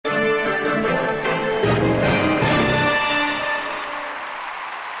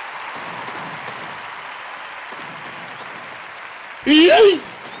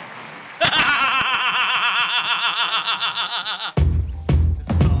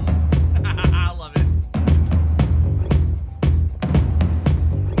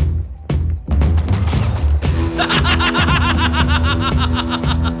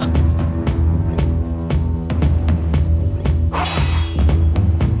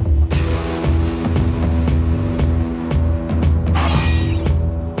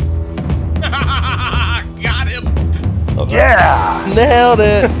Yeah! Nailed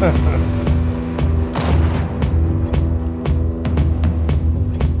it!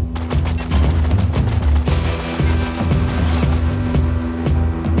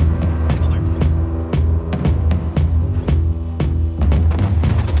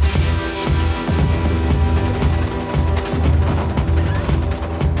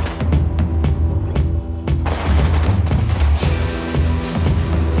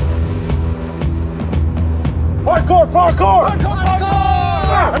 Parkour! Parkour!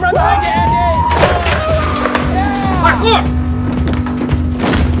 I'm running again! Parkour!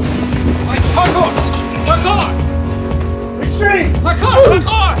 Parkour! Parkour! Extreme! Parkour!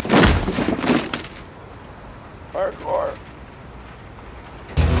 Parkour! Parkour.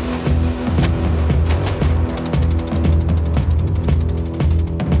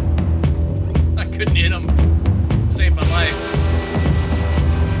 I couldn't hit him. Saved my life.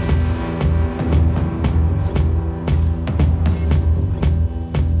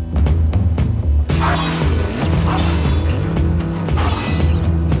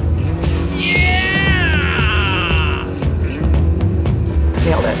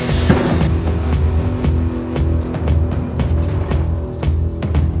 Nailed it.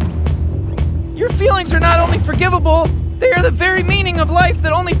 Your feelings are not only forgivable, they are the very meaning of life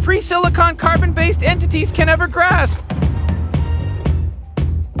that only pre-silicon carbon-based entities can ever grasp.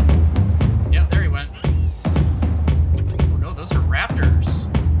 Yep, there he went. Oh no, those are raptors.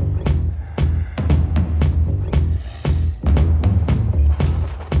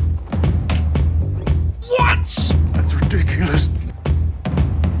 What? That's ridiculous.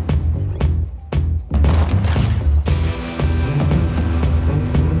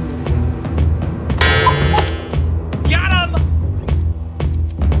 Got him!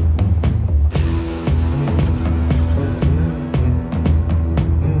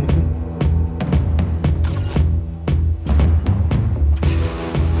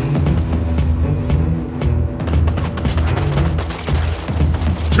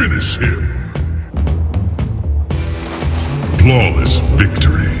 Finish him. Flawless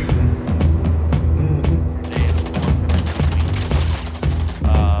victory.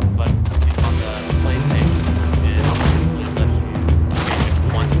 But on the PlayStation, it lets you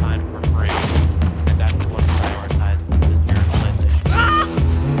game one time for free, and that's what prioritizes is your PlayStation.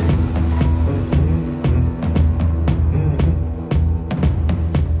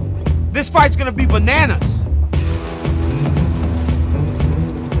 This fight's gonna be bananas.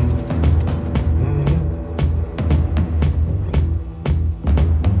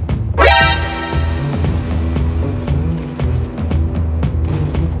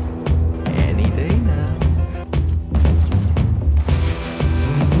 Any day now.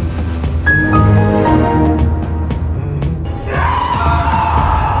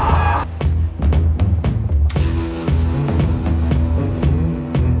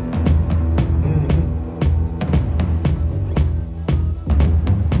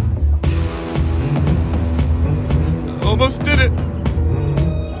 Almost did it.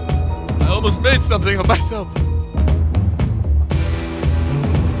 I almost made something of myself.